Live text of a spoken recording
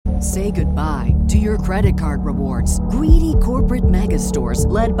Say goodbye to your credit card rewards. Greedy corporate mega stores,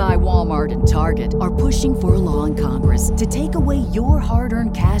 led by Walmart and Target, are pushing for a law in Congress to take away your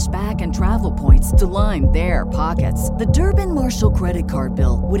hard-earned cash back and travel points to line their pockets. The Durbin-Marshall credit card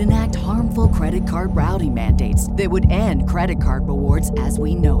bill would enact harmful credit card routing mandates that would end credit card rewards as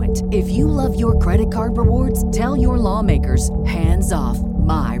we know it. If you love your credit card rewards, tell your lawmakers, hands off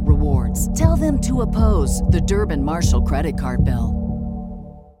my rewards. Tell them to oppose the Durbin-Marshall credit card bill.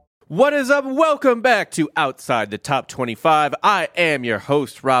 What is up? Welcome back to Outside the Top 25. I am your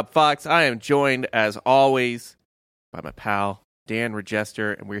host, Rob Fox. I am joined, as always, by my pal, Dan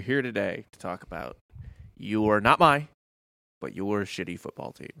Regester, and we're here today to talk about not my, but your shitty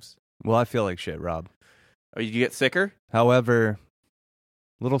football teams. Well, I feel like shit, Rob. Oh, you get sicker? However,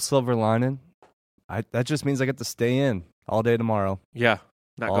 little silver lining, that just means I get to stay in all day tomorrow. Yeah.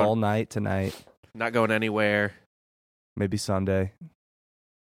 All night tonight. Not going anywhere. Maybe Sunday.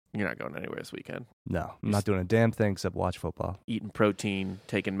 You're not going anywhere this weekend. No, I'm not doing a damn thing except watch football. Eating protein,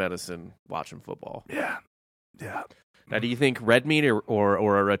 taking medicine, watching football. Yeah. Now, do you think red meat or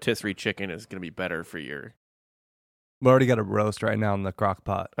a rotisserie chicken is going to be better for your... We already got a roast right now in the crock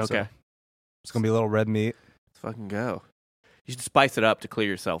pot. Okay. So it's going to be a little red meat. Let's fucking go. You should spice it up to clear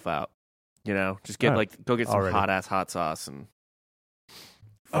yourself out. You know, just go get some hot-ass hot sauce and...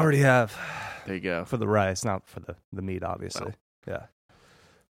 Already have. There you go. For the rice, not for the meat, obviously. Well, yeah.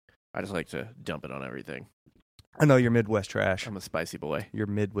 I just like to dump it on everything. I know you're Midwest trash. I'm a spicy boy. You're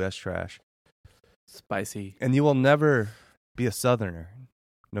Midwest trash. Spicy. And you will never be a Southerner,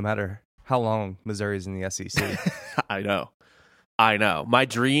 no matter how long Missouri's in the SEC. I know. My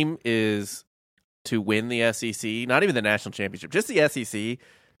dream is to win the SEC, not even the national championship, just the SEC,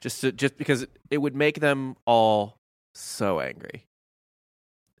 just because it would make them all so angry.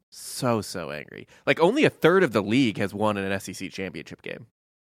 So angry. Like, only a third of the league has won an SEC championship game.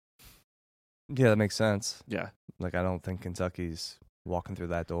 Yeah, that makes sense. Yeah. Like, I don't think Kentucky's walking through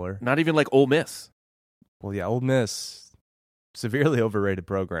that door. Not even like Ole Miss. Well, yeah, Ole Miss, severely overrated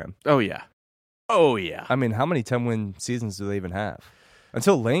program. Oh, yeah. I mean, how many 10-win seasons do they even have?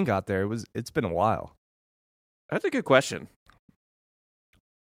 Until Lane got there, it's been a while. That's a good question.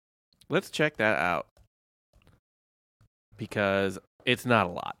 Let's check that out. Because it's not a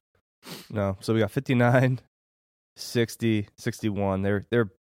lot. No. So we got 59, 60, 61. They're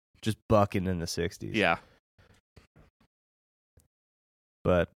just bucking in the 60s. Yeah.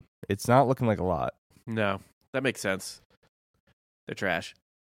 But it's not looking like a lot. No, that makes sense. They're trash.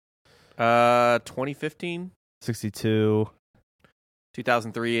 2015? 62.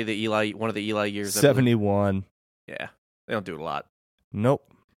 2003, one of the Eli years. 71. Yeah, they don't do it a lot.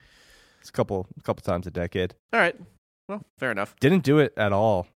 Nope. It's a couple times a decade. All right. Well, fair enough. Didn't do it at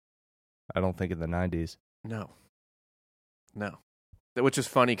all, I don't think, in the 90s. No. Which is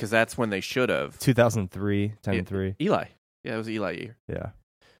funny because that's when they should have. 2003, 10-3. Eli. Yeah, it was Eli year. Yeah.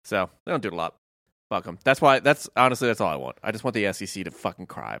 So, they don't do it a lot. Fuck them. That's honestly, that's all I want. I just want the SEC to fucking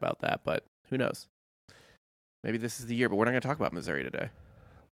cry about that, but who knows? Maybe this is the year, but we're not going to talk about Missouri today.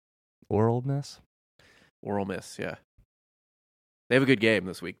 Or Ole Miss? Or Ole Miss, yeah. They have a good game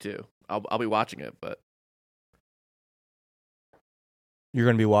this week, too. I'll be watching it, but... You're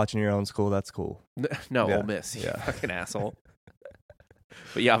going to be watching your own school? That's cool. No, yeah. Ole Miss. You yeah. fucking asshole.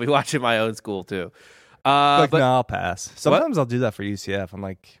 But yeah, I'll be watching my own school, too. No, I'll pass. Sometimes I'll do that for UCF. I'm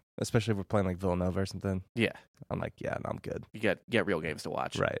like, especially if we're playing like Villanova or something. Yeah. I'm like, yeah, no, I'm good. You get real games to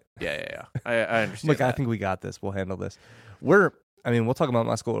watch. Right. Yeah. I understand. Look, that. I think we got this. We'll handle this. We'll talk about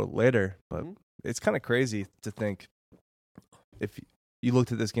my school later, but it's kind of crazy to think if you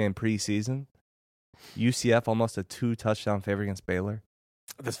looked at this game preseason, UCF almost a 2-touchdown favorite against Baylor.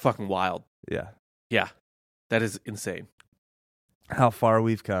 That's fucking wild. Yeah. Yeah. That is insane. How far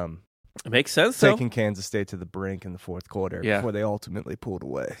we've come. It makes sense, Taking Kansas State to the brink in the fourth quarter before they ultimately pulled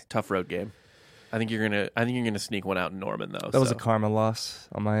away. Tough road game. I think you're gonna sneak one out in Norman though. That was a karma loss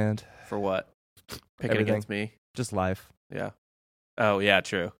on my end. For what? Picking Everything. Against me? Just life. Yeah. Oh yeah,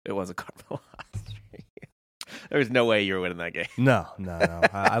 true. It was a karma loss. There was no way you were winning that game. No.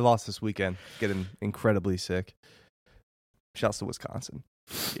 I lost this weekend, getting incredibly sick. Shouts to Wisconsin.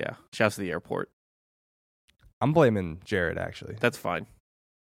 Yeah. Shouts to the airport. I'm blaming Jared, actually. That's fine.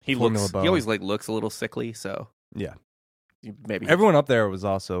 He always looks a little sickly, so yeah. Maybe everyone up there was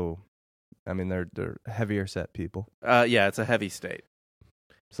also, I mean, they're heavier set people. Yeah, it's a heavy state.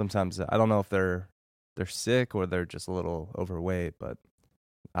 Sometimes I don't know if they're sick or they're just a little overweight, but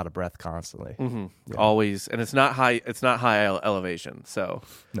out of breath constantly. Mm-hmm. Yeah. Always, and it's not high elevation, so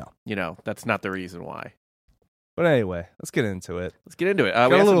no, that's not the reason why. But anyway, let's get into it. We got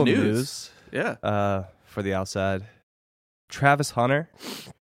have a little some news. Yeah. For the outside, Travis Hunter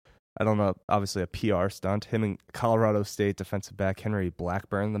I don't know, obviously a PR stunt. Him and Colorado State defensive back Henry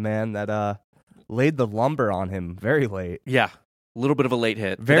Blackburn, the man that laid the lumber on him very late. Yeah, a little bit of a late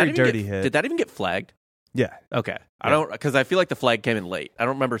hit. Very dirty hit. Did that even get flagged? Yeah. Okay. Yeah. I don't, because I feel like the flag came in late. I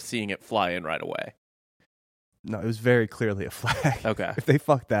don't remember seeing it fly in right away. No, it was very clearly a flag. Okay. If they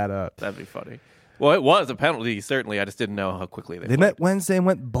fucked that up. That'd be funny. Well, it was a penalty, certainly. I just didn't know how quickly They met Wednesday and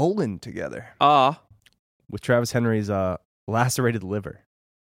went bowling together. With Travis Henry's lacerated liver.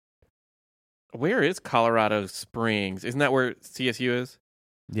 Where is Colorado Springs? Isn't that where CSU is?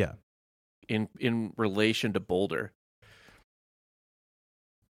 Yeah. In relation to Boulder.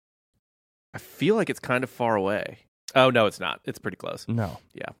 I feel like it's kind of far away. Oh, no, it's not. It's pretty close. No.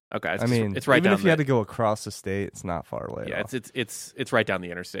 Yeah. Okay. It's right even down if you had to go across the state, it's not far away. Yeah, at all. it's right down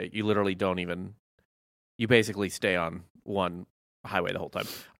the interstate. You literally don't even. You basically stay on one highway the whole time.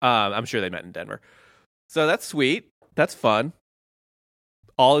 I'm sure they met in Denver. So that's sweet. That's fun.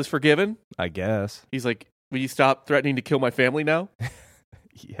 All is forgiven. I guess. He's like, will you stop threatening to kill my family now?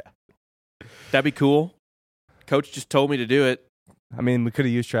 Yeah. That'd be cool. Coach just told me to do it. I mean, we could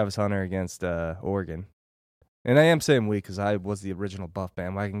have used Travis Hunter against Oregon. And I am saying we because I was the original Buff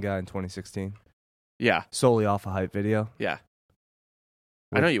bandwagon guy in 2016. Yeah. Solely off a hype video. Yeah.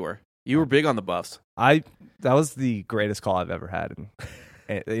 I know you were. You were big on the Buffs. That was the greatest call I've ever had.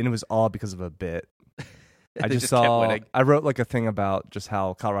 And it was all because of a bit. I They just kept saw, winning. I wrote like a thing about just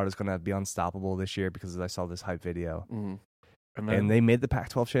how Colorado's going to be unstoppable this year because I saw this hype video. Mm. And they made the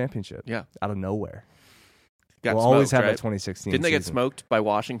Pac-12 championship. Yeah. Out of nowhere. Got We'll always smoked, have right? that 2016 Didn't they get season. smoked by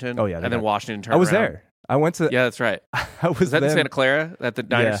Washington? Oh, yeah. And then Washington turned I was around. there. I went to... Yeah, that's right. I was that in then- Santa Clara at the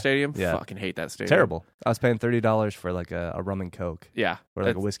Niner Yeah, Stadium? yeah. Fucking hate that stadium. Terrible. I was paying $30 for like a rum and Coke. Yeah. Or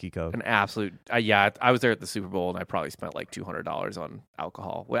like a That's whiskey Coke. an absolute... I was there at the Super Bowl, and I probably spent like $200 on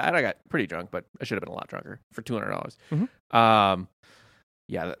alcohol. Well, I got pretty drunk, but I should have been a lot drunker for $200. Mhm.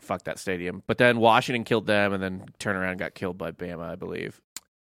 Yeah, fuck that stadium. But then Washington killed them, and then turned around and got killed by Bama, I believe.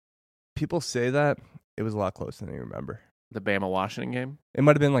 People say that. It was a lot closer than you remember. The Bama-Washington game? It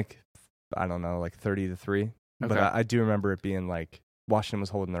might have been like, I don't know, like 30-3. But Okay. I do remember it being like Washington was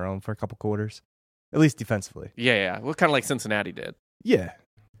holding their own for a couple quarters. At least defensively. Yeah. Well, kind of like Cincinnati did. Yeah.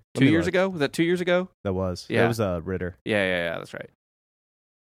 2 years ago? Was that 2 years ago? That was. Yeah. That was Ritter. Yeah, that's right.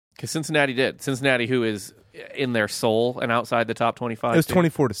 Because Cincinnati did. Cincinnati, who is in their soul and outside the top 25. It was too.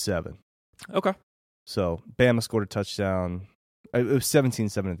 24-7. Okay. So Bama scored a touchdown. It was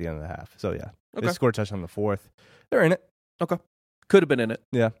 17-7 at the end of the half. So yeah. Okay. They scored a touchdown in the fourth. They're in it. Okay. Could have been in it.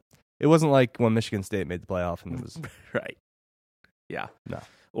 Yeah. It wasn't like when Michigan State made the playoff and it was Right. Yeah. No.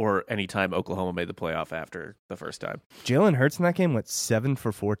 Or any time Oklahoma made the playoff after the first time. Jalen Hurts in that game went 7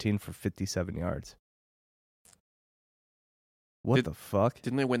 for 14 for 57 yards. What the fuck?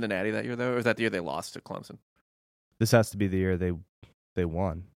 Didn't they win the Natty that year, though? Or was that the year they lost to Clemson? This has to be the year they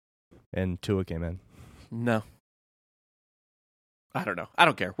won. And Tua came in. No. I don't know. I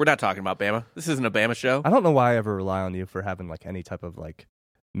don't care. We're not talking about Bama. This isn't a Bama show. I don't know why I ever rely on you for having like any type of like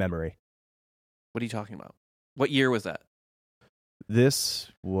memory. What are you talking about? What year was that? This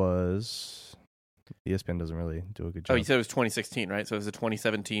was ESPN doesn't really do a good job. Oh, you said it was 2016, right? So it was a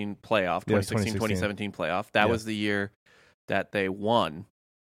 2017 playoff, Yeah, 2016-2017 playoff. That Yeah. was the year that they won.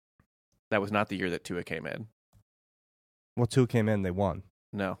 That was not the year that Tua came in. Well, Tua came in, they won.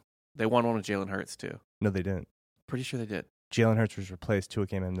 No. They won one with Jalen Hurts, too. No, they didn't. Pretty sure they did. Jalen Hurts was replaced. Tua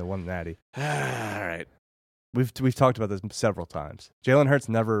came in, they won the Natty. All right. We've talked about this several times. Jalen Hurts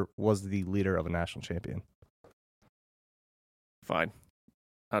never was the leader of a national champion. Fine.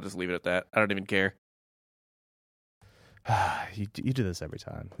 I'll just leave it at that. I don't even care. you do this every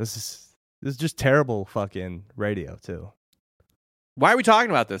time. This is just terrible fucking radio too. Why are we talking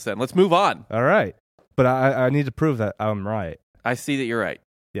about this then? Let's move on. All right, but I need to prove that I'm right. I see that you're right.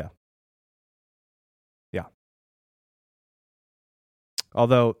 Yeah.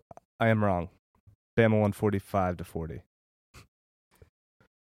 Although I am wrong. Bama won 45-40.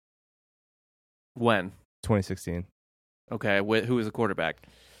 When? 2016. Okay. Who was the quarterback?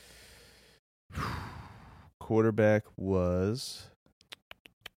 Quarterback was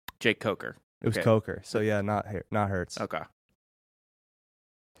Jake Coker. It was Okay. Coker. So yeah, not Hurts. Okay.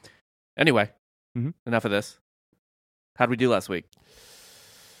 Anyway, Mhm. enough of this. How'd we do last week?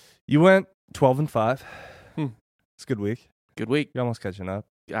 You went 12-5. Hmm. It's a good week. Good week. You're almost catching up.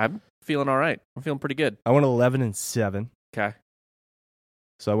 I'm feeling all right. I'm feeling pretty good. I went 11-7. Okay.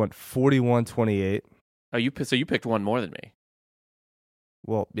 So I went 41-28. Oh, you picked one more than me.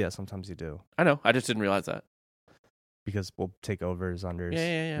 Well, yeah, sometimes you do. I know. I just didn't realize that. Because we'll take overs, unders.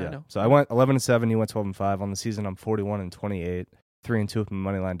 Yeah. I know. So I went 11-7. You went 12-5 on the season. I'm 41-28, 3-2 with my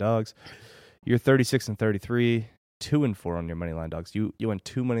money line dogs. You're 36-33. 2-4 on your money line dogs. You went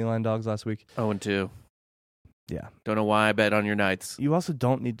 2 money line dogs last week. 0-2. Yeah. Don't know why I bet on your Knights. You also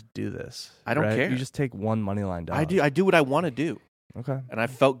don't need to do this. I don't care. You just take 1 money line dog. I do what I want to do. Okay. And I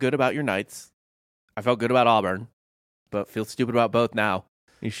felt good about your Knights. I felt good about Auburn, but feel stupid about both now.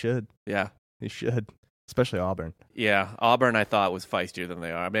 You should. Yeah. You should. Especially Auburn. Yeah. Auburn I thought was feistier than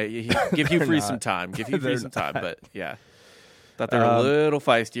they are. I mean, give you free some time. Give you free some time, but yeah. Thought they were a little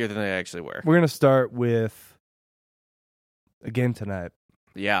feistier than they actually were. We're going to start with a game tonight.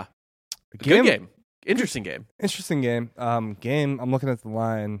 Yeah. Good game. Interesting game. Interesting game. I'm looking at the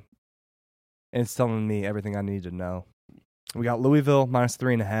line, and it's telling me everything I need to know. We got Louisville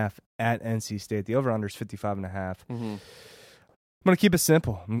 -3.5 at NC State. The over-under is 55.5. Mm-hmm. I'm going to keep it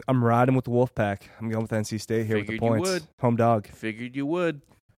simple. I'm riding with the Wolfpack. I'm going with NC State here with the points. You would. Home dog. Figured you would.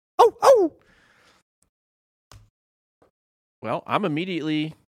 Oh! Well, I'm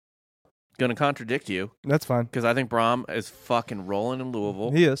immediately going to contradict you. That's fine. Because I think Braum is fucking rolling in Louisville.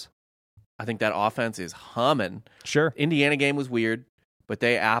 He is. I think that offense is humming. Sure. Indiana game was weird, but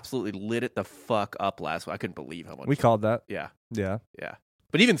they absolutely lit it the fuck up last week. I couldn't believe how much. We called that. Yeah. Yeah. Yeah.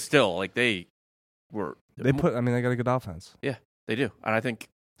 But even still, like they were. They got a good offense. Yeah, they do. And I think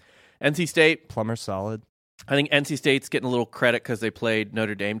NC State. Plummer's solid. I think NC State's getting a little credit because they played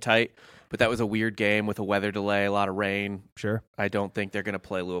Notre Dame tight, but that was a weird game with a weather delay, a lot of rain. Sure. I don't think they're going to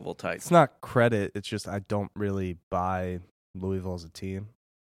play Louisville tight. It's not credit. It's just I don't really buy Louisville as a team.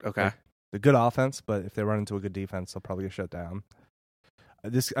 Okay. Like, the good offense, but if they run into a good defense, they'll probably get shut down. I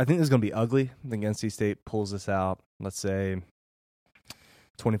think this is going to be ugly. I think NC State pulls this out, let's say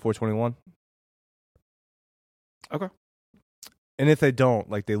 24-21. Okay. And if they don't,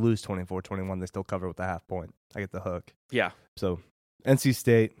 like they lose 24-21, they still cover with a half point. I get the hook. Yeah. So NC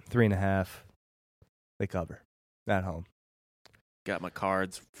State, 3.5, they cover at home. Got my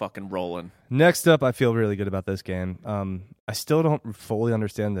cards fucking rolling. Next up, I feel really good about this game. I still don't fully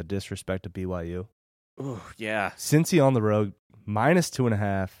understand the disrespect of BYU. Ooh, yeah. Cincy on the road,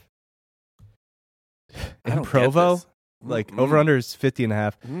 -2.5. I In don't Provo, get this. like over-under is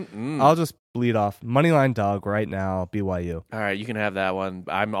 50.5. I'll just bleed off. Moneyline dog right now, BYU. All right, you can have that one.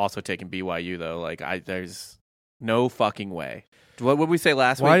 I'm also taking BYU, though. Like, there's no fucking way. What did we say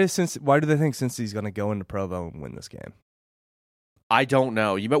last week? Why do they think Cincy's going to go into Provo and win this game? I don't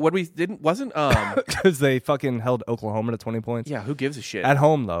know. What we didn't wasn't because they fucking held Oklahoma to 20 points. Yeah, who gives a shit? At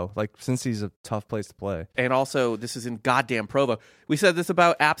home though, like Cincy's a tough place to play. And also, this is in goddamn Provo. We said this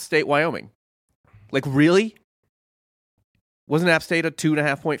about App State, Wyoming. Like, really? Wasn't App State a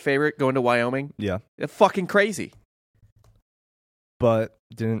 2.5 point favorite going to Wyoming? Yeah, that's fucking crazy. But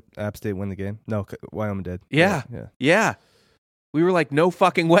didn't App State win the game? No, Wyoming did. Yeah. We were like, no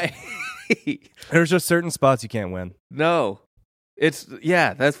fucking way. There's just certain spots you can't win. No.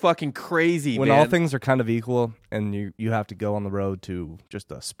 That's fucking crazy, when man. all things are kind of equal and you have to go on the road to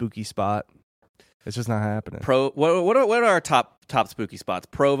just a spooky spot, it's just not happening. What are our top spooky spots?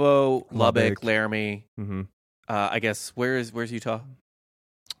 Provo, Lubbock, Laramie. Mm-hmm. I guess where's Utah?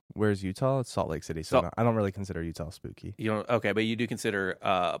 Where's Utah? It's Salt Lake City. So I don't really consider Utah spooky. You don't? Okay, but you do consider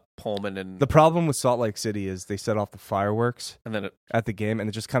Pullman and the problem with Salt Lake City is they set off the fireworks and then at the game, and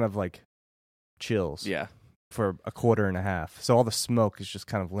it just kind of like chills. Yeah. For a quarter and a half. So all the smoke is just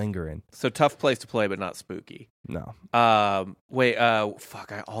kind of lingering. So tough place to play, but not spooky. No.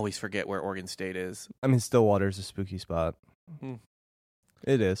 Fuck, I always forget where Oregon State is. I mean, Stillwater's a spooky spot. Mm-hmm.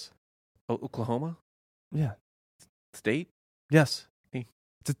 It is. Oklahoma? Yeah. State? Yes. Hey.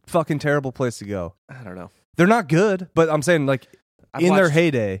 It's a fucking terrible place to go. I don't know. They're not good, but I'm saying, like, their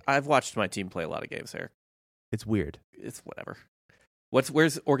heyday. I've watched my team play a lot of games there. It's weird. It's whatever.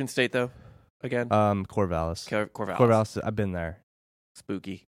 Where's Oregon State, though? Again? Corvallis. Corvallis. I've been there.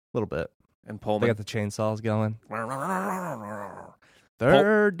 Spooky. A little bit. And Pullman. They got the chainsaws going.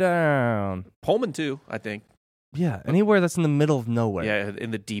 Third down. Pullman, too, I think. Yeah, anywhere that's in the middle of nowhere. Yeah, in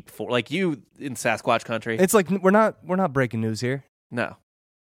the deep like you in Sasquatch country. It's like we're not breaking news here. No.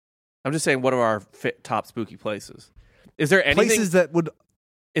 I'm just saying, what are our top spooky places? Is there anything... Places that would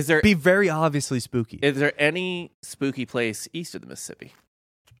be very obviously spooky. Is there any spooky place east of the Mississippi?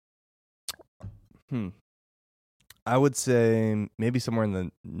 I would say maybe somewhere in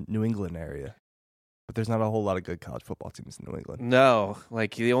the New England area. But there's not a whole lot of good college football teams in New England. No.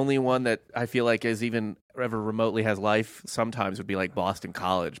 Like, the only one that I feel like is even ever remotely has life sometimes would be like Boston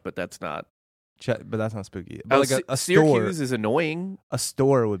College, but that's not... But that's not spooky. But like a Syracuse store, is annoying. A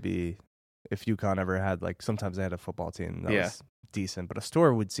store would be... If UConn ever had, like, sometimes they had a football team that was decent. But a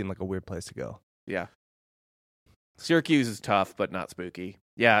store would seem like a weird place to go. Yeah. Syracuse is tough, but not spooky.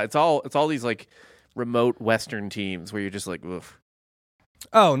 Yeah, it's all these, like... remote Western teams where you're just like, oof.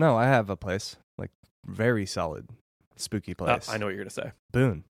 Oh, no, I have a place. Like, very solid spooky place. I know what you're going to say.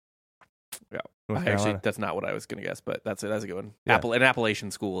 Boone. Yeah. North Actually, Carolina. that's not what I was going to guess, but that's a good one. Yeah. An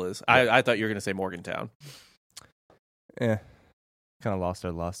Appalachian school is. Yeah. I thought you were going to say Morgantown. Kind of lost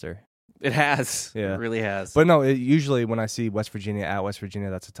her. It has. Yeah. It really has. But no, usually when I see West Virginia at West Virginia,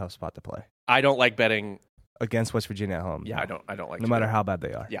 that's a tough spot to play. I don't like betting Against West Virginia at home. Yeah, no. I don't like No to matter bet. how bad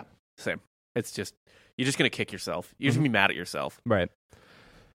they are. Yeah, same. It's just you're just gonna kick yourself. You're just gonna be mad at yourself. Right.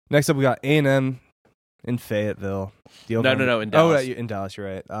 Next up, we got A&M in Fayetteville. No, in Dallas. Oh, in Dallas, you're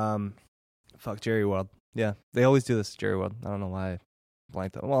right. Fuck, Jerry World. Yeah, they always do this, Jerry World. I don't know why I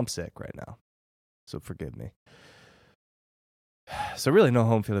blanked out. Well, I'm sick right now, so forgive me. So really no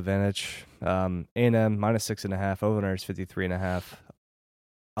home field advantage. A&M -6.5. Over is 53.5.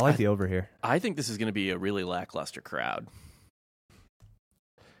 I like the over here. I think this is going to be a really lackluster crowd.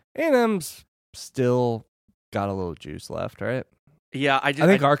 A&M's still got a little juice left, right? Yeah, I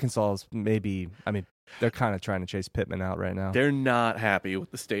think Arkansas is maybe. I mean, they're kind of trying to chase Pittman out right now. They're not happy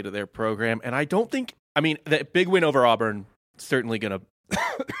with the state of their program, and I don't think. I mean, the big win over Auburn certainly gonna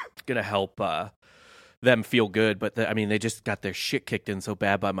help them feel good, but they just got their shit kicked in so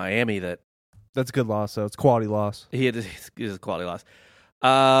bad by Miami that that's a good loss. So it's quality loss. It is a quality loss.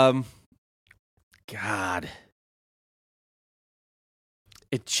 God,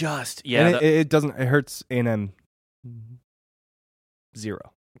 it just And it doesn't. It hurts A&M 0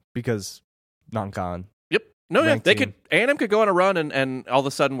 because non-con. Yep. No, yeah, they team. could. A&M could go on a run, and all of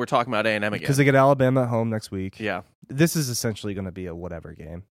a sudden we're talking about A&M again Because they get Alabama at home next week. Yeah, this is essentially going to be a whatever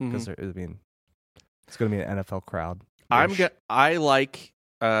game because it's going to be an NFL crowd. I like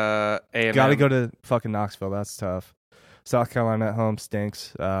A&M. Got to go to fucking Knoxville. That's tough. South Carolina at home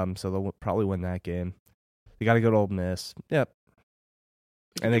stinks. So they'll probably win that game. They got to go to Ole Miss. Yep.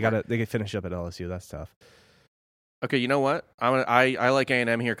 And they can finish up at LSU. That's tough. Okay, you know what? I like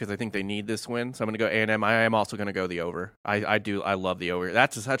A&M here because I think they need this win. So I'm going to go A&M. I am also going to go the over. I love the over.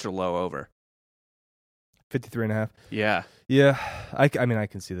 That's such a low over. 53.5. Yeah. Yeah. I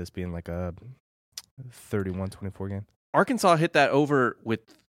can see this being like a 31-24 game. Arkansas hit that over with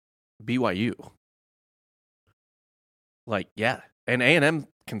BYU. Like, yeah. And A&M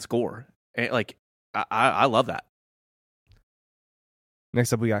can score. And, like, I love that.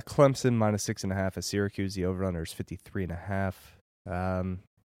 Next up, we got Clemson -6.5 at Syracuse. The over/under is 53.5.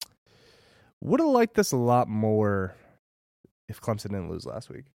 Would have liked this a lot more if Clemson didn't lose last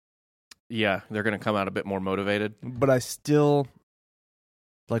week. Yeah, they're going to come out a bit more motivated. But I still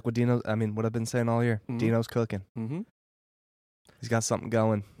like what I've been saying all year. Mm-hmm. Dino's cooking. Mm-hmm. He's got something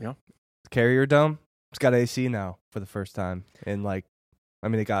going. Yeah. Carrier Dome, it's got AC now for the first time in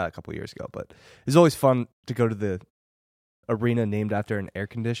they got it a couple years ago, but it's always fun to go to the arena named after an air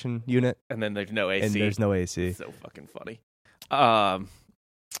conditioned unit. And then there's no AC. And there's no AC. It's so fucking funny.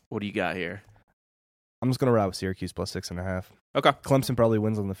 What do you got here? I'm just going to ride with Syracuse +6.5. Okay. Clemson probably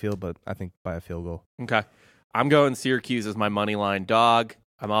wins on the field, but I think by a field goal. Okay. I'm going Syracuse as my money line dog.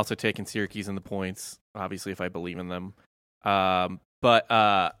 I'm also taking Syracuse in the points, obviously, if I believe in them. But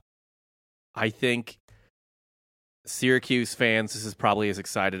I think Syracuse fans, this is probably as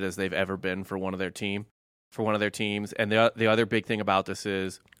excited as they've ever been for one of their teams. And the other big thing about this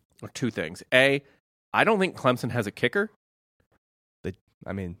is two things. A, I don't think Clemson has a kicker.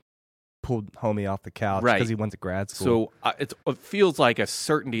 Pulled homie off the couch right, because he went to grad school. So it feels like a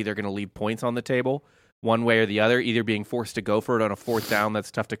certainty they're going to leave points on the table one way or the other, either being forced to go for it on a fourth down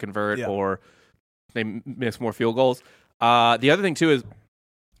that's tough to convert, or they miss more field goals. The other thing, too, is,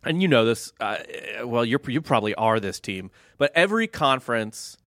 and you know this, you probably are this team, but every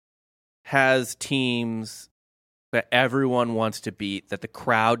conference has teams that everyone wants to beat, that the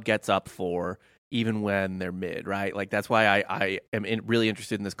crowd gets up for, even when they're mid, right? Like, that's why I am really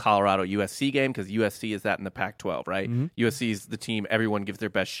interested in this Colorado USC game, because USC is that in the Pac-12, right? Mm-hmm. USC is the team everyone gives their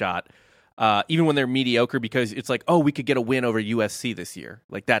best shot, even when they're mediocre, because it's like, oh, we could get a win over USC this year.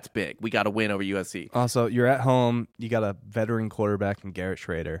 Like, that's big. We got to win over USC. Also, you're at home. You got a veteran quarterback in Garrett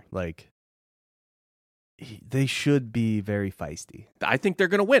Schrader. Like, they should be very feisty. I think they're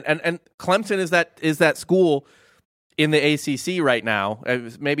going to win. And Clemson is that school in the ACC right now.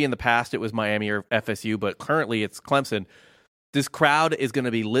 Maybe in the past it was Miami or FSU, but currently it's Clemson. This crowd is going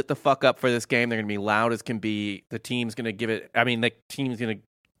to be lit the fuck up for this game. They're going to be loud as can be. The team's going to give it. The team's going to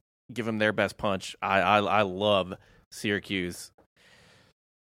give them their best punch. I love Syracuse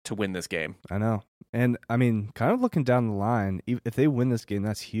to win this game. I know. And, kind of looking down the line, if they win this game,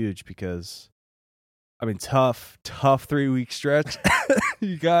 that's huge because, tough 3-week stretch.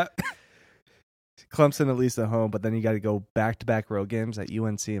 You got Clemson at least at home, but then you got to go back-to-back road games at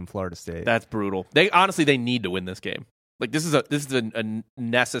UNC and Florida State. That's brutal. They need to win this game. Like, this is a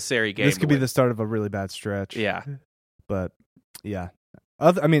necessary game. This could be the start of a really bad stretch. Yeah. But yeah,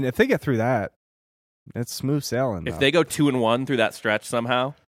 I mean, if they get through that, it's smooth sailing. If they go 2-1 through that stretch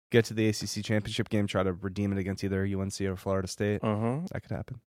somehow, get to the ACC championship game, try to redeem it against either UNC or Florida State, that could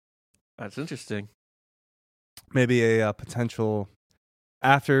happen. That's interesting. Maybe a potential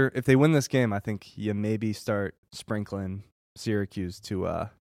after if they win this game, I think you maybe start sprinkling Syracuse to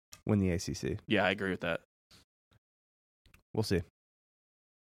win the ACC. Yeah, I agree with that. We'll see.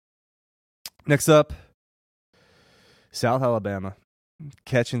 Next up, South Alabama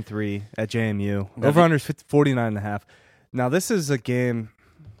catching 3 at JMU. Over under 49.5. Now this is a game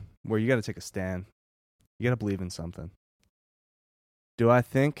where you got to take a stand. You got to believe in something. Do I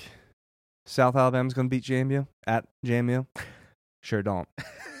think South Alabama's going to beat JMU at JMU? Sure don't.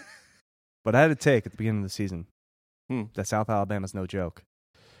 But I had a take at the beginning of the season that South Alabama's no joke.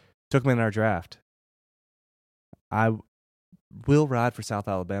 Took them in our draft. I will ride for South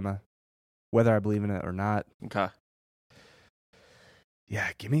Alabama, whether I believe in it or not. Okay. Yeah,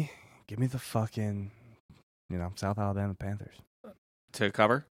 give me the fucking, South Alabama Panthers. To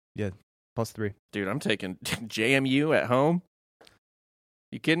cover? Yeah, +3. Dude, I'm taking JMU at home.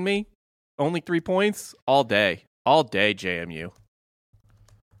 You kidding me? Only 3 points? All day. All day, JMU.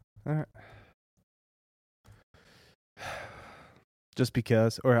 All right. Just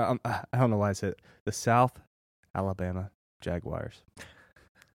because, or I don't know why I said it. The South Alabama Jaguars.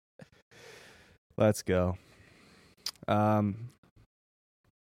 Let's go.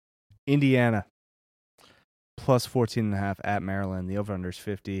 Indiana +14.5 at Maryland. The over-under is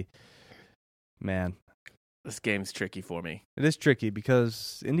 50. Man, this game's tricky for me. It is tricky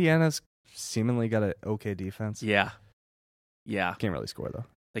because Indiana's seemingly got an okay defense. Yeah. Can't really score, though.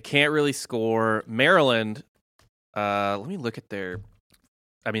 They can't really score. Maryland, let me look at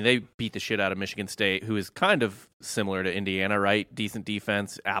they beat the shit out of Michigan State, who is kind of similar to Indiana, right? Decent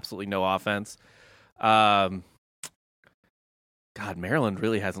defense, absolutely no offense. God, Maryland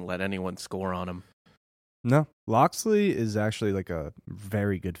really hasn't let anyone score on them. No. Loxley is actually like a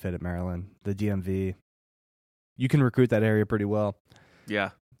very good fit at Maryland. The DMV. You can recruit that area pretty well. Yeah.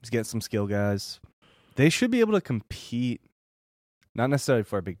 He's getting some skill guys. They should be able to compete, not necessarily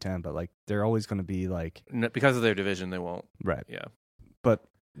for a Big Ten, but like they're always going to be like... because of their division, they won't. Right. Yeah. But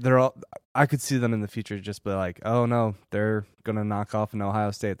they're all... I could see them in the future just be like, oh no, they're going to knock off an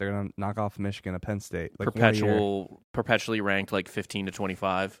Ohio State. They're going to knock off Michigan, a Penn State. Like perpetually ranked like 15 to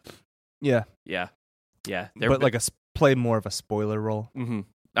 25. Yeah. Yeah. But like play more of a spoiler role. Mm-hmm.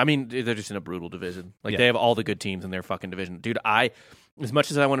 I mean, they're just in a brutal division. Like they have all the good teams in their fucking division. Dude, as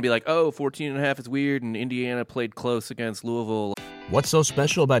much as I want to be like, 14.5 is weird and Indiana played close against Louisville. What's so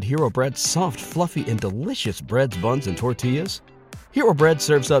special about Hero Bread's soft, fluffy, and delicious breads, buns, and tortillas? Hero Bread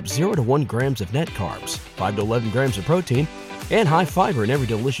serves up 0 to 1 grams of net carbs, 5 to 11 grams of protein, and high fiber in every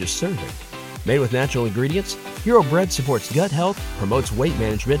delicious serving. Made with natural ingredients, Hero Bread supports gut health, promotes weight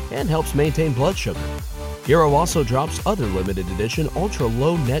management, and helps maintain blood sugar. Hero also drops other limited edition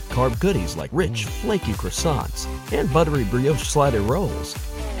ultra-low net carb goodies like rich, flaky croissants and buttery brioche slider rolls.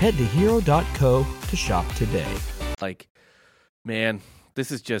 Head to hero.co to shop today. Like, man,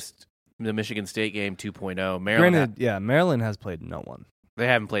 this is just the Michigan State game 2.0. Maryland has played no one. They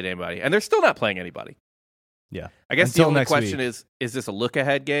haven't played anybody, and they're still not playing anybody. Yeah. I guess the only question is this a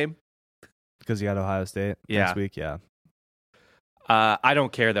look-ahead game? Because you got Ohio State next week, yeah. I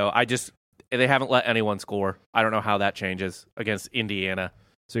don't care, though. They haven't let anyone score. I don't know how that changes against Indiana.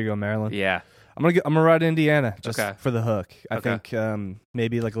 So you go Maryland? Yeah. I'm gonna ride Indiana just for the hook. I think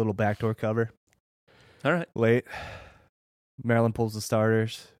maybe like a little backdoor cover. All right. Late. Maryland pulls the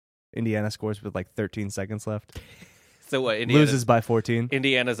starters. Indiana scores with like 13 seconds left. So what? Loses by 14.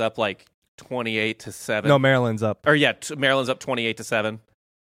 Indiana's up like 28-7. No, Maryland's up. Or Maryland's up 28-7.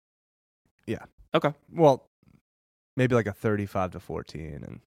 Yeah. Okay. Well, maybe like a 35-14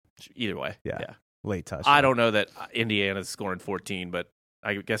 and either way. Yeah. Late touch. I don't know that Indiana's scoring 14, but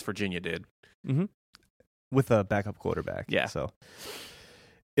I guess Virginia did. Mm-hmm. With a backup quarterback. Yeah. So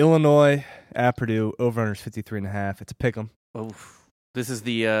Illinois at Purdue, over-under 53.5. It's a pick 'em. Oof. This is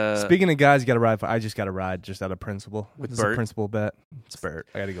the... Speaking of guys you got to ride for, I just got to ride just out of principle. With this Burt? Is a principle bet. It's Burt.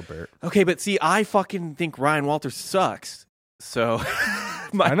 I got to go Burt. Okay, but see, I fucking think Ryan Walters sucks. So...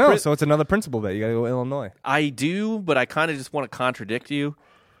 I know, so it's another principle bet. You got to go Illinois. I do, but I kind of just want to contradict you.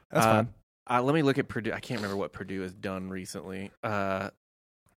 That's fine. Let me look at Purdue. I can't remember what Purdue has done recently. Yeah,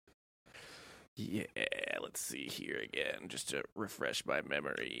 let's see here again, just to refresh my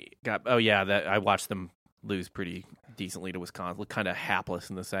memory. I watched them lose pretty decently to Wisconsin. Looked kind of hapless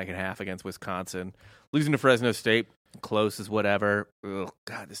in the second half against Wisconsin. Losing to Fresno State, close as whatever. Ugh,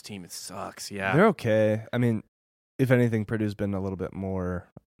 God, this team sucks. Yeah, they're okay. I mean, if anything, Purdue's been a little bit more.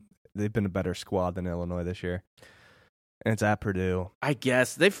 They've been a better squad than Illinois this year. And it's at Purdue. I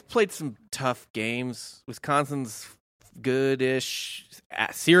guess. They've played some tough games. Wisconsin's good-ish.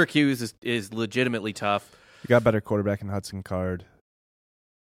 Syracuse is legitimately tough. You got better quarterback in Hudson Card.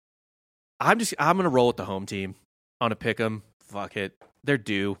 I'm going to roll with the home team on a pick 'em. Fuck it. They're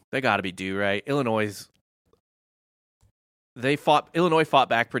due. They got to be due, right? Illinois fought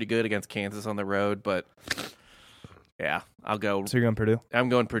back pretty good against Kansas on the road, but yeah, I'll go. So you're going Purdue? I'm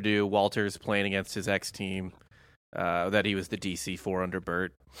going Purdue. Walter's playing against his ex-team that he was the DC for under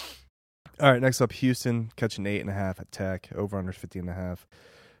Burt. All right, next up, Houston catching 8.5 at Tech. Over under 50.5. I'm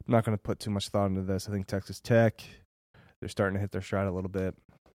not going to put too much thought into this. I think Texas Tech, they're starting to hit their stride a little bit.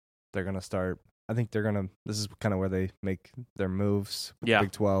 They're going to start. I think they're going to. This is kind of where they make their moves. With Yeah.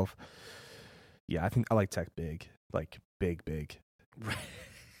 Big 12. Yeah, I think I like Tech big. Like big.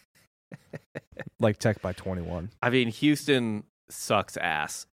 Like Tech by 21. I mean, Houston sucks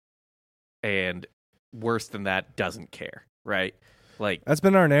ass, and worse than that, doesn't care, right? Like, That's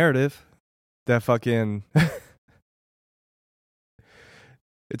been our narrative. That fucking.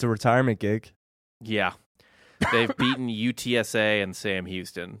 It's a retirement gig. yeah, they've beaten UTSA and Sam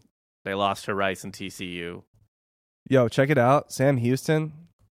Houston. They lost to Rice and TCU. Yo, check it out. Sam Houston.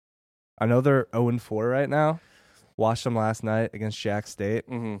 I know they're 0-4 right now. Watched them last night against Jack State.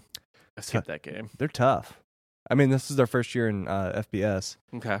 Mm-hmm. I skipped that game. They're tough. I mean, this is their first year in FBS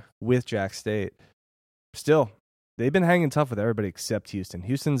Okay. with Jack State. Still, they've been hanging tough with everybody except Houston.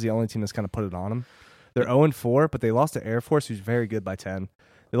 Houston's the only team that's kind of put it on them. They're 0-4, but they lost to Air Force, who's very good by 10.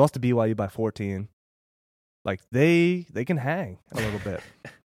 They lost to BYU by 14. Like, they can hang a little bit.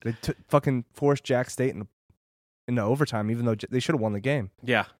 They fucking forced Jack State into overtime, even though they should have won the game.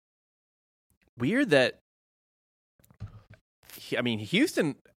 Yeah. Weird that. I mean,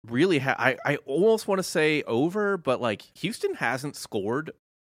 Houston really. I almost want to say over, but like Houston hasn't scored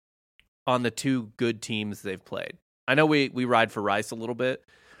on the two good teams they've played. I know we ride for Rice a little bit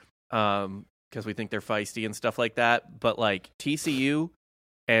because we think they're feisty and stuff like that, but like TCU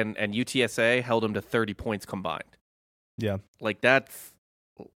and UTSA held them to 30 points combined. Yeah. Like that's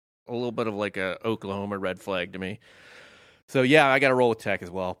a little bit of like a Oklahoma red flag to me. So yeah, I got to roll with Tech as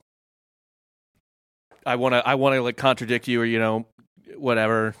well. I want to like contradict you or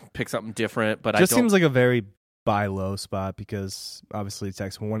whatever, pick something different, but Just seems like a very buy low spot because obviously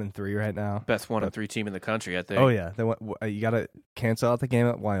Tech's 1-3 right now. best 1-3 team in the country, I think. Oh yeah, you got to cancel out the game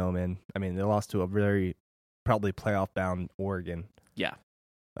at Wyoming. I mean, they lost to a very probably playoff bound Oregon. Yeah.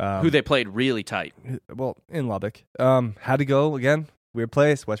 Who they played really tight. Well, in Lubbock. How'd it go again? Weird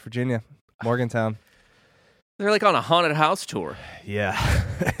place, West Virginia, Morgantown. They're like on a haunted house tour. Yeah,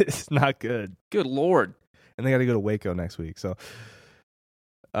 it's not good. Good Lord. And they got to go to Waco next week. So,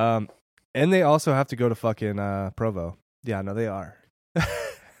 and they also have to go to fucking Provo. Yeah, no, they are.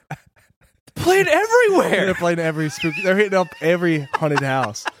 Played everywhere. They're playing every spooky. They're hitting up every haunted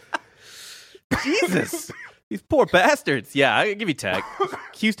house. Jesus. These poor bastards. Yeah, I give you Tech.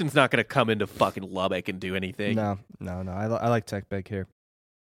 Houston's not going to come into fucking Lubbock and do anything. No. I like Tech big here.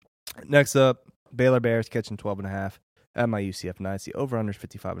 Next up, Baylor Bears catching 12.5 at my UCF Knights. The over-under is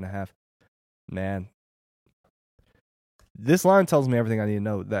 55.5. Man, this line tells me everything I need to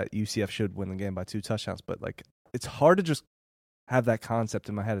know that UCF should win the game by 2 touchdowns. But like, it's hard to just have that concept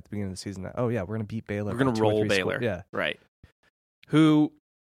in my head at the beginning of the season that we're going to beat Baylor. We're going to roll Baylor. Yeah, right.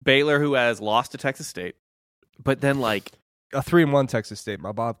 Baylor, who has lost to Texas State, but then like a 3-1 Texas State,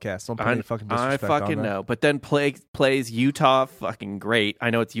 my Bobcats. Don't put any fucking disrespect I fucking on that. know. But then plays Utah fucking great. I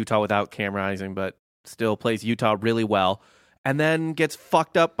know it's Utah without Cam Rising, but still plays Utah really well. And then gets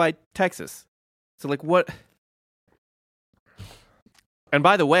fucked up by Texas. So like what? And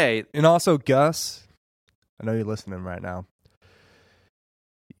by the way, and also Gus, I know you're listening right now.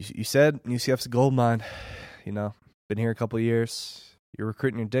 You said UCF's a gold mine. Been here a couple of years. You're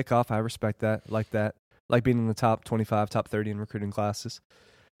recruiting your dick off. I respect that. Like that. Like being in the top 25, top 30 in recruiting classes.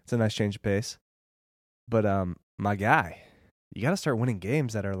 It's a nice change of pace. But my guy, you got to start winning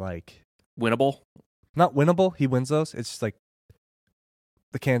games that are like winnable. Not winnable. He wins those. It's just like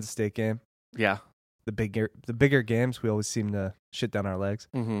the Kansas State game. Yeah. The bigger games, we always seem to shit down our legs.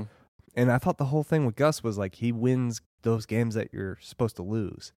 Mm-hmm. And I thought the whole thing with Gus was like he wins those games that you're supposed to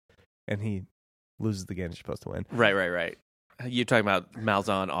lose, and he loses the games you're supposed to win. Right. You're talking about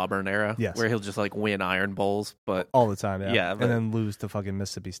Malzahn Auburn era? Yes. Where he'll just like win Iron Bowls, but All the time, yeah. Yeah, and but- then lose to fucking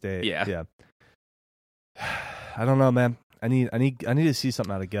Mississippi State. Yeah. I don't know, man. I need to see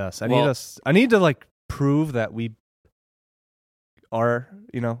something out of Gus. I Well- need to like prove that we are,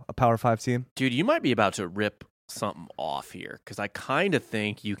 a Power 5 team. dude, you might be about to rip something off here because I kind of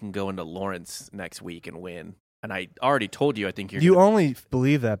think you can go into Lawrence next week and win. And I already told you I think You only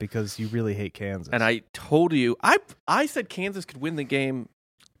believe that because you really hate Kansas. And I told you I said Kansas could win the game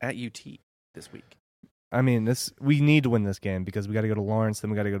at UT this week. I mean, we need to win this game because we got to go to Lawrence,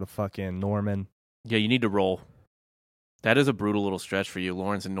 then we got to go to fucking Norman. Yeah, you need to roll. That is a brutal little stretch for you,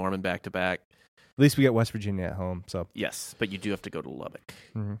 Lawrence and Norman back to back. At least we get West Virginia at home. So yes, but you do have to go to Lubbock.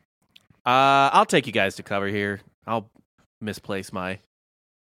 Mm-hmm. I'll take you guys to cover here. I'll misplace my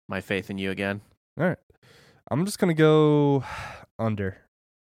faith in you again. All right. I'm just going to go under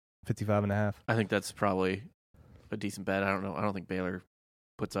 55.5. I think that's probably a decent bet. I don't know. I don't think Baylor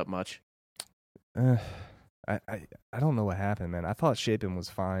puts up much. I don't know what happened, man. I thought Shapen was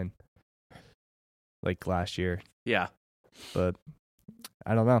fine like last year. Yeah. But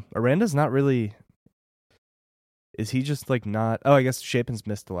I don't know. Aranda's not really... Is he just like not... Oh, I guess Shapen's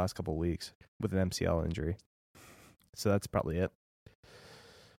missed the last couple of weeks with an MCL injury. So that's probably it.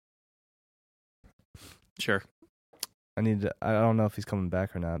 Sure. I don't know if he's coming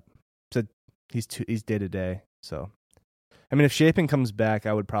back or not. Said he's day to day. So, I mean, if Shapen comes back,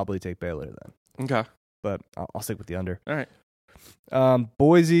 I would probably take Baylor then. Okay. But I'll stick with the under. All right.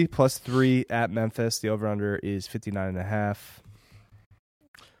 Boise +3 at Memphis. The over/under is 59.5.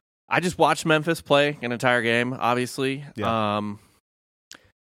 I just watched Memphis play an entire game. Obviously, yeah.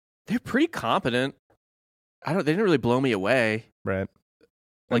 They're pretty competent. They didn't really blow me away. Right.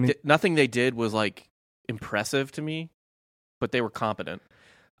 Like nothing they did was like impressive to me, but they were competent.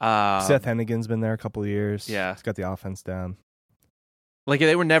 Seth Hennigan's been there a couple of years. Yeah, he's got the offense down. Like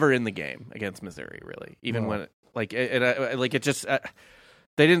they were never in the game against Missouri, really. Even when it just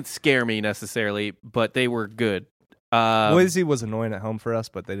they didn't scare me necessarily, but they were good. Boise was annoying at home for us,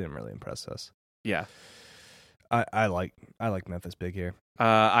 but they didn't really impress us. Yeah, I like Memphis big here.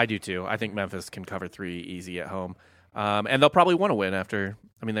 I do too. I think Memphis can cover 3 easy at home, and they'll probably want to win after.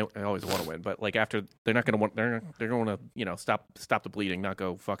 I mean, they always want to win, but like after they're not going to want. They're going to stop the bleeding, not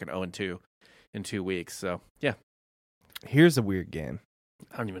go fucking 0-2 in 2 weeks. So yeah, here's a weird game.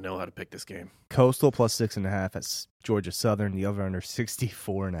 I don't even know how to pick this game. Coastal +6.5 at Georgia Southern. The over under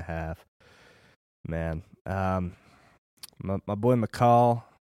 64.5. Man, my boy McCall,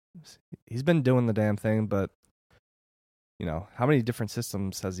 he's been doing the damn thing, but how many different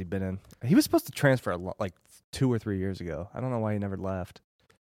systems has he been in? He was supposed to transfer like 2 or 3 years ago. I don't know why he never left.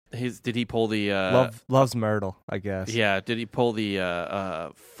 Did he pull the loves Myrtle? I guess. Yeah. Did he pull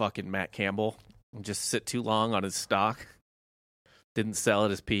the fucking Matt Campbell and just sit too long on his stock? Didn't sell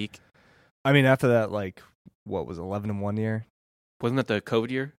at his peak. I mean, after that, like, what was 11 in 1 year? Wasn't that the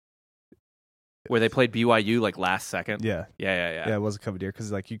COVID year where they played BYU like last second? Yeah. Yeah. Yeah, it was a COVID year because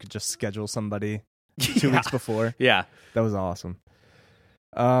like you could just schedule somebody 2 weeks before. Yeah, that was awesome.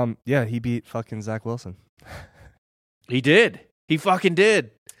 Yeah, he beat fucking Zach Wilson. He did. He fucking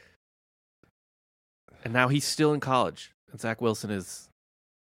did. And now he's still in college. And Zach Wilson is.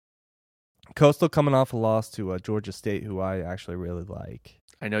 Coastal coming off a loss to Georgia State, who I actually really like.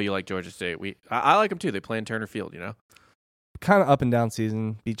 I know you like Georgia State. I like them too. They play in Turner Field, Kind of up and down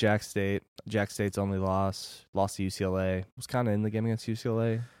season. Beat Jack State. Jack State's only lost to UCLA. Was kind of in the game against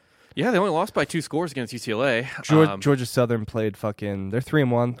UCLA. Yeah, they only lost by 2 scores against UCLA. Georgia Southern played fucking. They're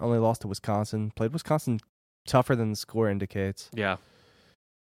 3-1. Only lost to Wisconsin. Played Wisconsin tougher than the score indicates. Yeah.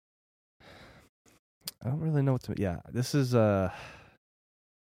 I don't really know what to. Yeah, this is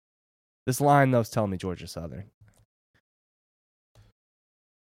this line though is telling me Georgia Southern.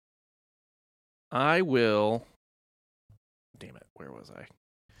 I will. Damn it! Where was I?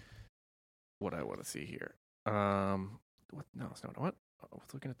 What I want to see here. What? No, it's not. What? I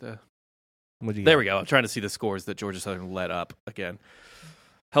was looking at the. There we go. I'm trying to see the scores that Georgia Southern led up again.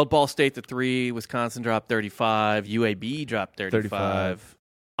 Held Ball State to 3. Wisconsin dropped 35. UAB dropped 35.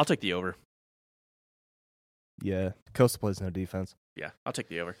 I'll take the over. Yeah, Coastal plays no defense. Yeah, I'll take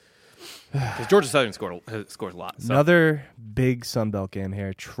the over. Because Georgia Southern scores a lot. So. Another big Sun Belt game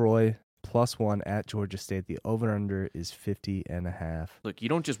here. Troy +1 at Georgia State. The over/under is 50.5. Look, you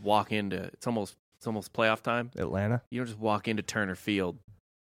don't just walk into it's almost playoff time. Atlanta. You don't just walk into Turner Field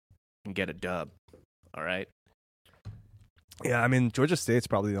and get a dub. All right. Yeah, I mean Georgia State's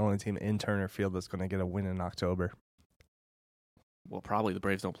probably the only team in Turner Field that's going to get a win in October. Well, probably the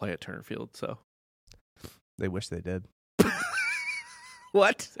Braves don't play at Turner Field, so they wish they did.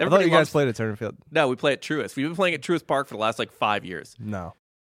 What? I thought you guys played at Turner Field. No, we play at Truist. We've been playing at Truist Park for the last 5 years. No.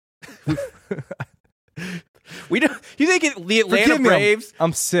 We don't. You think the Atlanta Braves?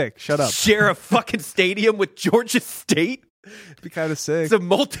 I'm sick. Shut up. Share a fucking stadium with Georgia State? It'd be kind of sick. It's a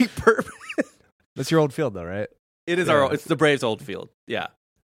multi-purpose. That's your old field, though, right? It is It's the Braves' old field. Yeah.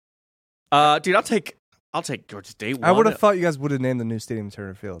 Dude, I'll take Georgia State. I would have thought you guys would have named the new stadium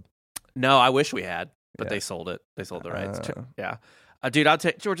Turner Field. No, I wish we had. but Yeah. they sold it. They sold the rights. Yeah. Dude, I'll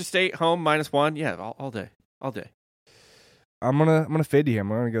take Georgia State home -1. Yeah, all day. All day. I'm gonna fade you here. I'm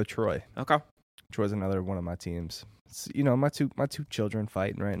gonna go Troy. Okay. Troy's another one of my teams. It's, you know, my two children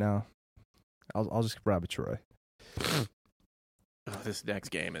fighting right now. I'll just grab a Troy. This next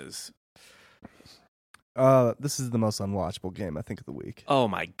game is. This is the most unwatchable game I think of the week. Oh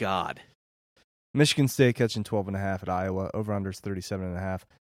my God. Michigan State catching 12.5 at Iowa. Over unders 37.5.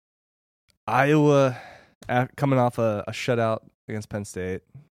 Iowa coming off a shutout against Penn State.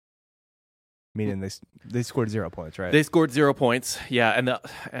 Meaning they scored 0 points, right? They scored 0 points. Yeah, and the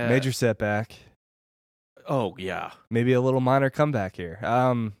Major setback. Oh yeah. Maybe a little minor comeback here.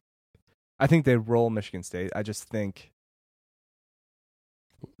 I think they roll Michigan State. I just think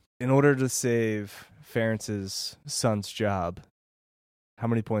in order to save Ferentz's son's job, how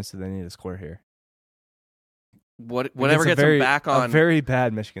many points do they need to score here? Whatever gets them back on a very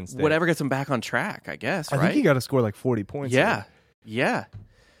bad Michigan State. Whatever gets them back on track, I guess. I think you got to score like 40 points. Yeah, here.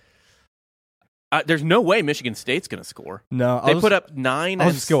 yeah. There's no way Michigan State's going to score. No, they put up 9.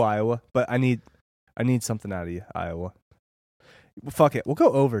 I'll just go Iowa, but I need something out of you, Iowa. Well, fuck it, we'll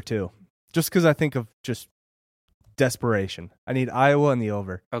go over too, just because I think of just desperation. I need Iowa and the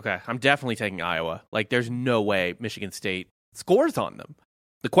over. Okay, I'm definitely taking Iowa. Like, there's no way Michigan State scores on them.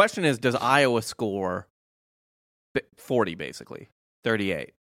 The question is, does Iowa score 40, basically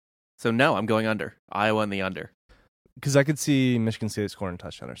 38? So no, I'm going under. Iowa and the under. Because I could see Michigan State scoring a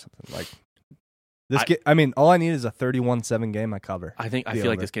touchdown or something like. I mean, all I need is a 31-7 game. I cover. I feel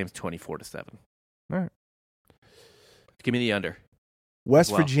like this game's 24-7. All right. Give me the under.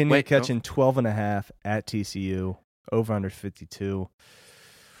 West Virginia catching 12.5 at TCU. Over under 52.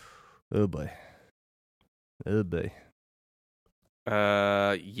 Oh boy. Yeah,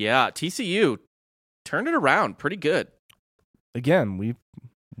 TCU turned it around pretty good. Again, we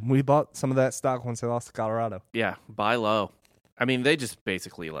bought some of that stock once they lost to Colorado. Yeah, buy low. I mean, they just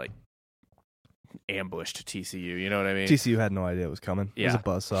basically like ambushed TCU. You know what I mean? TCU had no idea it was coming. Yeah. It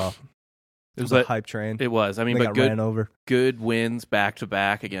was a buzzsaw. It was a hype train. It was. I mean, they but got ran over. Good wins back to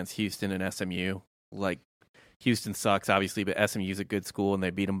back against Houston and SMU. Like, Houston sucks, obviously, but SMU's a good school, and they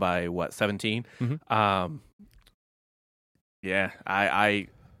beat them by, 17? Mm-hmm. Yeah,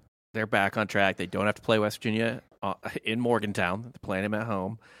 they're back on track. They don't have to play West Virginia in Morgantown. They're playing them at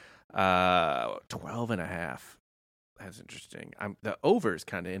home. 12.5. That's interesting. The over is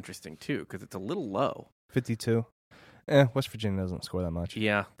kind of interesting, too, because it's a little low. 52. West Virginia doesn't score that much.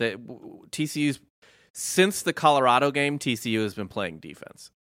 Yeah, TCU's since the Colorado game, TCU has been playing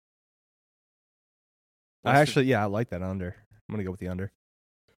defense. I like that under. I'm gonna go with the under.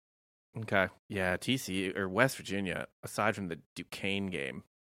 Okay, yeah, TCU or West Virginia. Aside from the Duquesne game,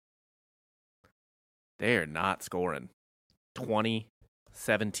 they are not scoring. 20,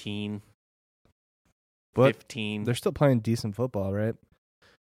 17, but 15. They're still playing decent football, right?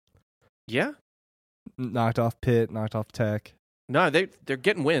 Yeah. Knocked off Pitt, knocked off Tech. No, they're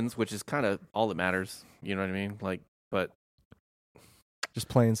getting wins, which is kind of all that matters. You know what I mean? Like, but just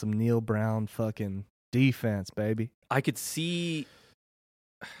playing some Neil Brown fucking defense, baby. I could see,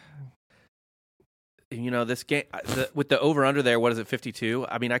 this game with the over under there. What is it, 52?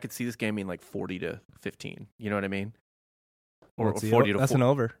 I mean, I could see this game being like 40-15. You know what I mean? Or 40 to. That's an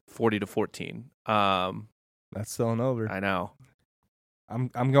over. 40-14. That's still an over. I know.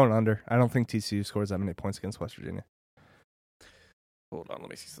 I'm going under. I don't think TCU scores that many points against West Virginia. Hold on, let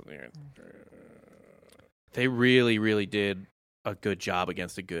me see something here. They really, really did a good job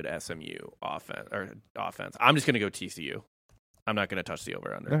against a good SMU offense. I'm just going to go TCU. I'm not going to touch the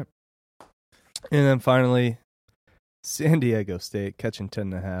over under. Right. And then finally, San Diego State catching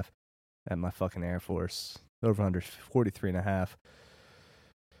 10.5 at my fucking Air Force. Over under 43.5.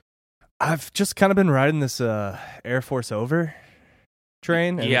 I've just kind of been riding this Air Force over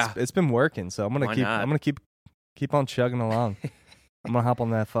train, and it's been working. So I'm gonna keep on chugging along. I'm gonna hop on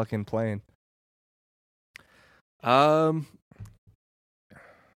that fucking plane. Just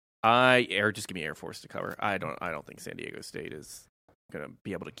give me Air Force to cover. I don't think San Diego State is gonna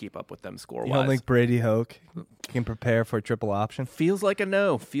be able to keep up with them score wise. You don't think Brady Hoke can prepare for a triple option? Feels like a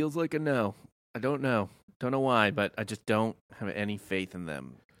no. I don't know. Don't know why, but I just don't have any faith in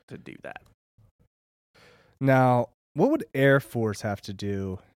them to do that. Now, what would Air Force have to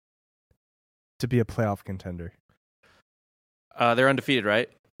do to be a playoff contender? They're undefeated, right?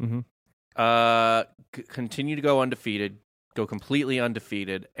 Mm-hmm. Continue to go undefeated, go completely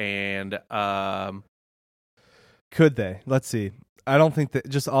undefeated, and could they? Let's see. I don't think that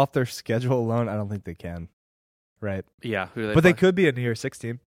just off their schedule alone, I don't think they can. Right? Yeah, but they could be a New 6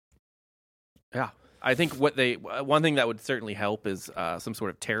 team. Yeah, I think one thing that would certainly help is some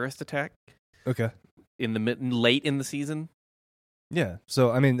sort of terrorist attack. Okay. late in the season. Yeah.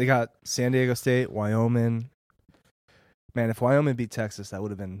 So, I mean, they got San Diego State, Wyoming. Man, if Wyoming beat Texas, that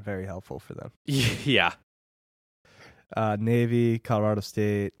would have been very helpful for them. Yeah. Navy, Colorado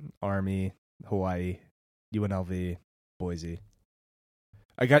State, Army, Hawaii, UNLV, Boise.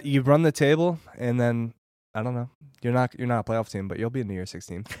 You run the table, and then I don't know. You're not a playoff team, but you'll be in the Year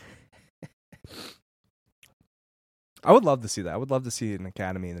 16. I would love to see that. I would love to see an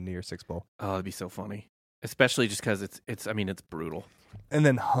academy in the New Year Six Bowl. Oh, it'd be so funny, especially just because it's brutal. And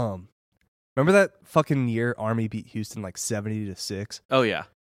then Remember that fucking year Army beat Houston like 70-6? Oh yeah,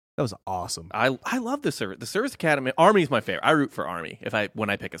 that was awesome. I love the service. The service academy. Army's my favorite. I root for Army when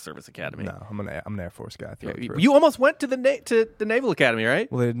I pick a service academy. No, I'm an Air Force guy. You almost went to the Naval Academy, right?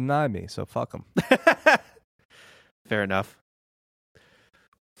 Well, they denied me, so fuck them. Fair enough.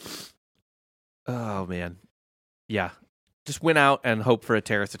 Oh man, yeah. Just win out and hope for a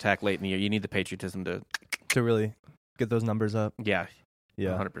terrorist attack late in the year. You need the patriotism to really get those numbers up. Yeah,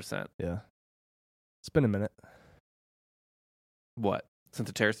 100%. Yeah. It's been a minute. What? Since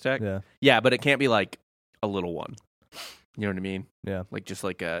the terrorist attack? Yeah. Yeah, but it can't be like a little one. You know what I mean? Yeah. Like just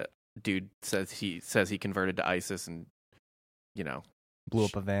like a dude says he converted to ISIS and, you know, blew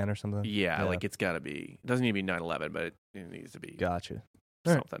up a van or something. Yeah, like it's got to be. It doesn't need to be 9/11, but it needs to be. Gotcha.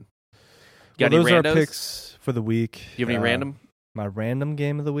 Something. Well, those are our picks for the week. Do you have any random? My random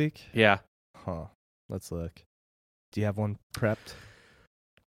game of the week? Yeah. Huh. Let's look. Do you have one prepped?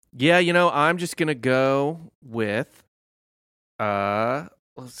 Yeah, I'm just going to go with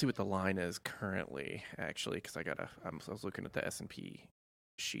let's see what the line is currently, actually, because I was looking at the S&P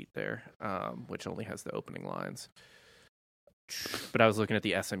sheet there, which only has the opening lines. But I was looking at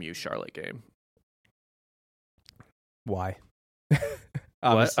the SMU Charlotte game. Why?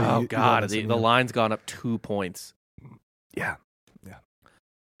 What? Oh, God. The line's gone up 2 points. Yeah.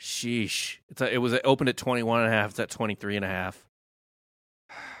 Sheesh. It opened at 21.5. It's at 23.5.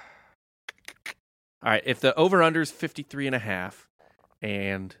 All right. If the over-under is 53.5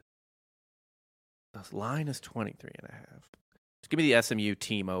 and the line is 23.5, just give me the SMU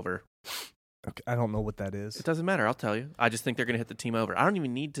team over. Okay, I don't know what that is. It doesn't matter. I'll tell you. I just think they're going to hit the team over. I don't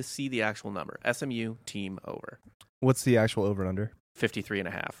even need to see the actual number. SMU team over. What's the actual over-under?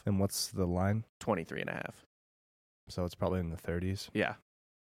 53.5. And what's the line? 23.5. So it's probably in the 30s. Yeah.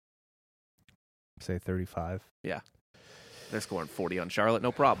 Say 35. Yeah. They're scoring 40 on Charlotte,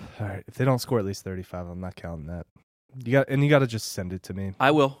 no problem. All right. If they don't score at least 35, I'm not counting that. You got to just send it to me.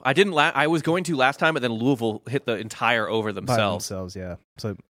 I will. I didn't. I was going to last time, but then Louisville hit the entire over themselves. By themselves, yeah.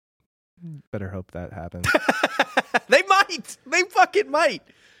 So better hope that happens. They might. They fucking might.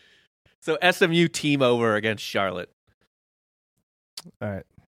 So SMU team over against Charlotte. All right.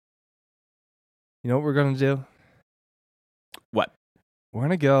 You know what we're going to do? What? We're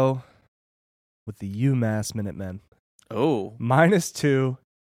going to go with the UMass Minutemen. Oh. -2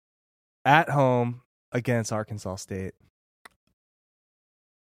 at home against Arkansas State.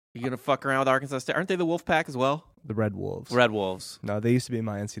 You going to fuck around with Arkansas State? Aren't they the Wolfpack as well? The Red Wolves. Red Wolves. No, they used to be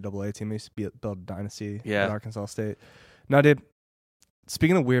my NCAA team. They used to build a dynasty at Arkansas State. No, dude,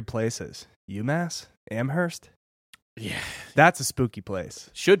 speaking of weird places, UMass? Amherst? Yeah. That's a spooky place.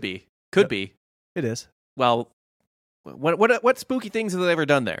 Should be. Could be. It is. Well, what spooky things have they ever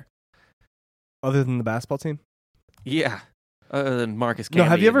done there? Other than the basketball team? Yeah. Other than Marcus Camby. No,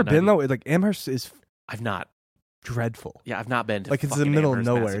 have you ever been, though? Like, Amherst is... I've not. Dreadful. Yeah, I've not been to like it's in the middle Amherst,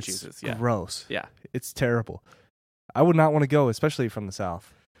 of nowhere. It's gross. Yeah. It's terrible. I would not want to go, especially from the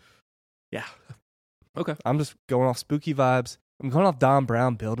South. Yeah. Okay. I'm just going off spooky vibes. I'm going off Don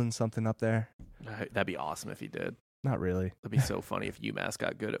Brown building something up there. That'd be awesome if he did. Not really. That'd be so funny if UMass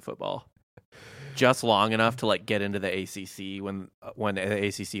got good at football. Just long enough to like get into the ACC when the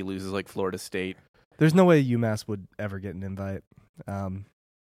ACC loses like Florida State. There's no way UMass would ever get an invite to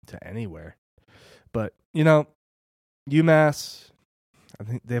anywhere. But, UMass, I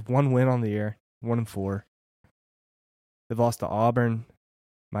think they have one win on the year, 1-4. They've lost to Auburn,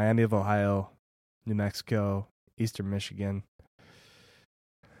 Miami of Ohio, New Mexico, Eastern Michigan.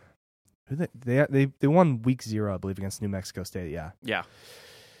 They won week 0, I believe, against New Mexico State. Yeah. Yeah.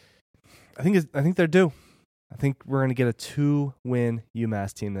 I think they're due. I think we're going to get a 2-win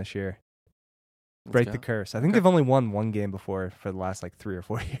UMass team this year. Break the curse. I think they've only won one game before for the last 3 or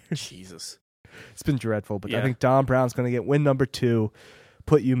 4 years. Jesus. It's been dreadful, but I think Don Brown's going to get win number 2,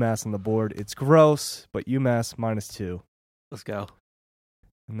 put UMass on the board. It's gross, but UMass -2. Let's go.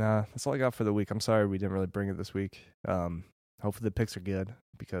 And that's all I got for the week. I'm sorry we didn't really bring it this week. Hopefully the picks are good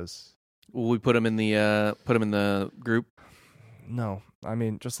because... Will we put them in the group? No. I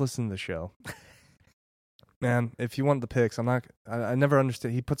mean, just listen to the show. Man, if you want the picks, I never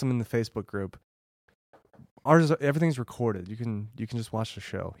understand. He puts them in the Facebook group. everything's recorded. You can just watch the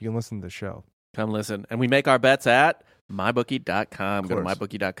show. You can listen to the show. Come listen. And we make our bets at mybookie.com. Go to course.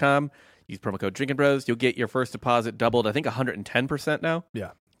 mybookie.com. Use promo code Drinking Bros. You'll get your first deposit doubled, I think 110% now.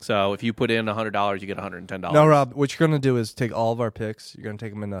 Yeah. So if you put in $100, you get $110. No, Rob, what you're going to do is take all of our picks. You're going to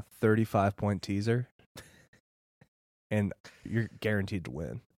take them in a 35-point teaser, and you're guaranteed to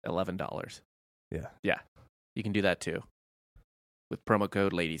win. $11. Yeah. Yeah. You can do that too with promo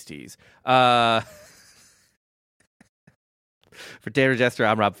code LadiesTees. For David Jester,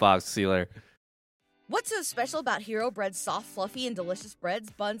 I'm Rob Fox. See you later. What's so special about Hero Bread's soft, fluffy, and delicious breads,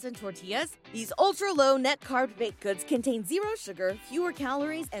 buns, and tortillas? These ultra-low net-carb baked goods contain zero sugar, fewer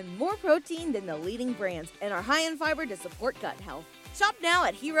calories, and more protein than the leading brands, and are high in fiber to support gut health. Shop now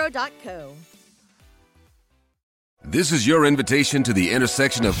at hero.co. This is your invitation to the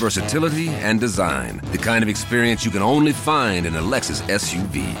intersection of versatility and design. The kind of experience you can only find in a Lexus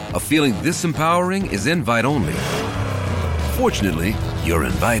SUV. A feeling this empowering is invite only. Fortunately, you're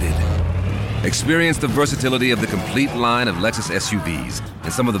invited. Experience the versatility of the complete line of Lexus SUVs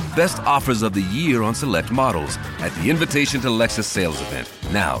and some of the best offers of the year on select models at the Invitation to Lexus sales event,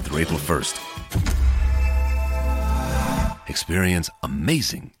 now through April 1st. Experience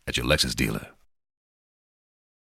amazing at your Lexus dealer.